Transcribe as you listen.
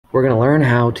We're going to learn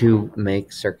how to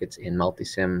make circuits in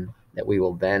Multisim that we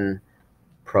will then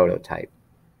prototype.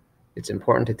 It's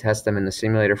important to test them in the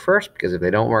simulator first, because if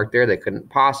they don't work there, they couldn't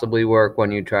possibly work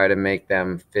when you try to make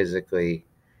them physically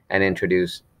and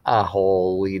introduce a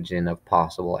whole legion of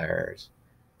possible errors.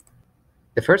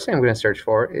 The first thing I'm going to search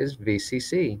for is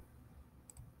VCC,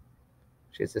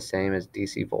 which is the same as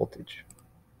DC voltage.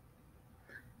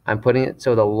 I'm putting it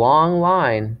so the long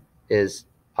line is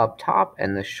up top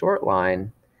and the short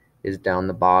line is down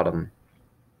the bottom.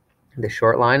 The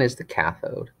short line is the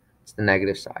cathode. It's the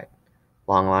negative side.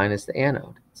 Long line is the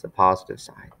anode. It's the positive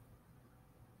side.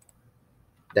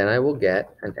 Then I will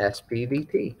get an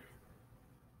SPDT.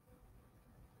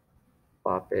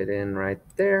 Plop it in right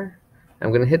there. I'm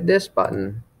going to hit this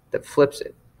button that flips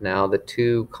it. Now the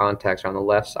two contacts are on the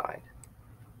left side.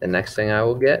 The next thing I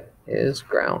will get is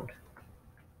ground.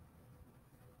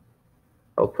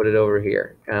 I'll put it over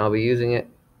here, and I'll be using it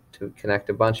to connect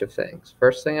a bunch of things.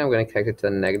 First thing, I'm going to connect it to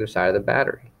the negative side of the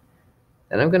battery.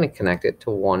 Then I'm going to connect it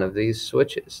to one of these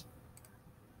switches.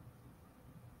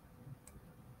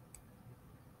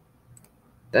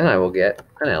 Then I will get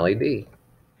an LED.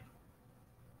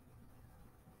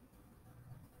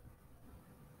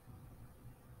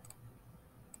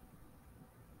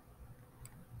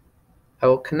 I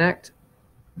will connect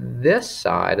this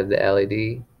side of the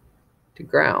LED to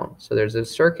ground. So there's a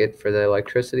circuit for the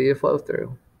electricity to flow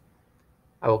through.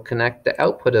 I will connect the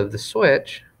output of the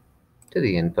switch to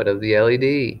the input of the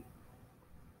LED.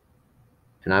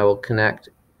 And I will connect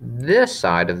this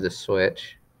side of the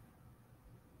switch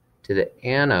to the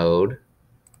anode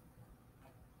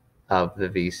of the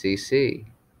VCC.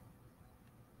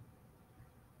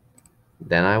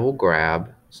 Then I will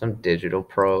grab some digital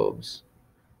probes.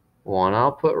 One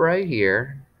I'll put right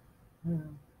here. Put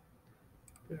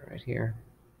it right here.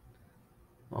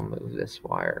 I'll move this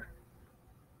wire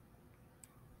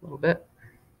a little bit.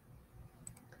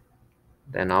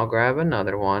 Then I'll grab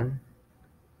another one,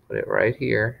 put it right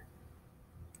here.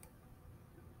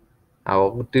 I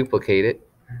will duplicate it.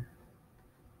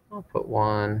 I'll put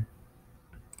one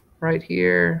right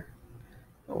here.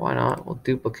 Why not? We'll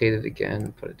duplicate it again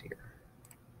and put it here.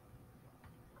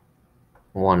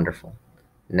 Wonderful.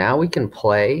 Now we can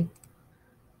play.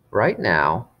 Right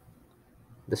now,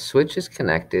 the switch is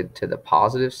connected to the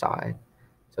positive side.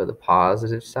 So the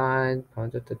positive side,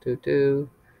 the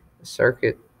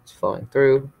circuit is flowing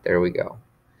through. There we go.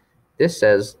 This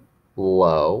says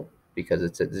low because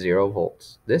it's at 0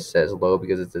 volts. This says low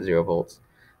because it's at 0 volts.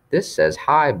 This says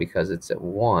high because it's at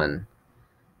 1.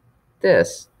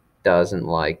 This doesn't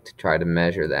like to try to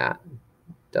measure that.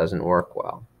 Doesn't work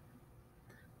well.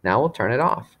 Now we'll turn it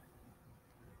off.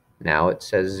 Now it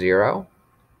says 0,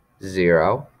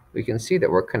 0. We can see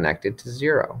that we're connected to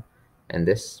 0, and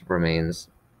this remains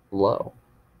low.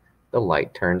 The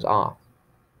light turns off.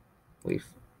 We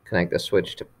connect the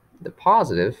switch to the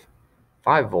positive,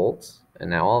 5 volts, and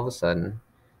now all of a sudden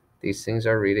these things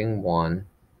are reading 1,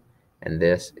 and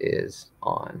this is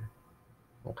on.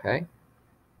 Okay?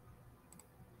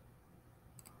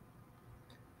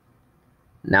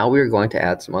 Now we are going to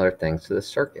add some other things to the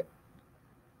circuit.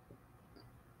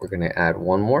 We're going to add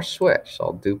one more switch, so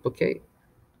I'll duplicate.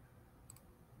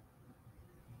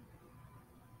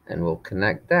 And we'll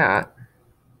connect that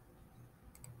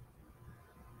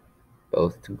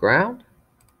both to ground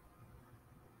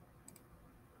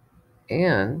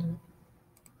and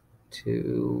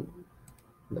to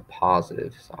the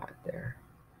positive side there.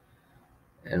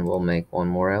 And we'll make one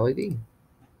more LED.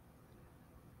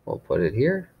 We'll put it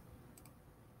here.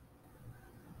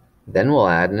 Then we'll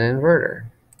add an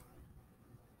inverter.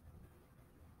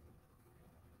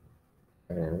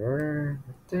 An inverter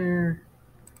right there.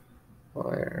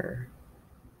 Wire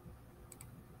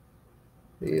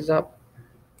these up.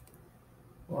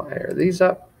 Wire these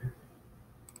up.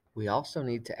 We also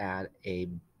need to add a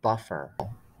buffer.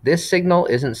 This signal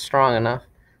isn't strong enough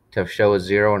to show a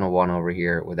 0 and a 1 over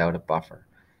here without a buffer.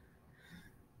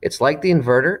 It's like the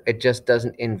inverter, it just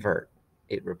doesn't invert.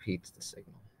 It repeats the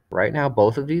signal. Right now,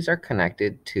 both of these are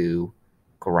connected to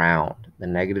ground, the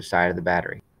negative side of the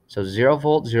battery. So 0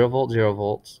 volts, 0 volts, 0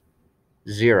 volts,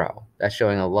 0. That's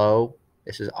showing a low.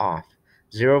 This is off.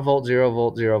 0 volts, 0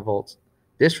 volts, 0 volts.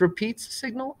 This repeats the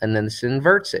signal, and then this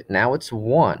inverts it. Now it's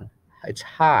 1. It's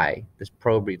high. This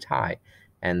probe reads high,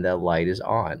 and the light is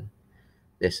on.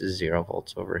 This is 0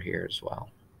 volts over here as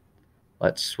well.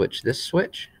 Let's switch this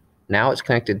switch. Now it's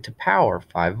connected to power,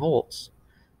 5 volts,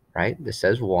 right? This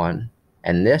says 1,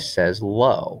 and this says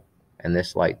low, and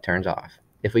this light turns off.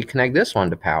 If we connect this one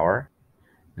to power,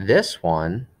 this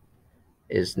one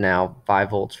is now 5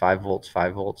 volts, 5 volts,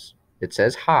 5 volts. It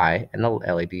says high, and the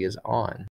LED is on.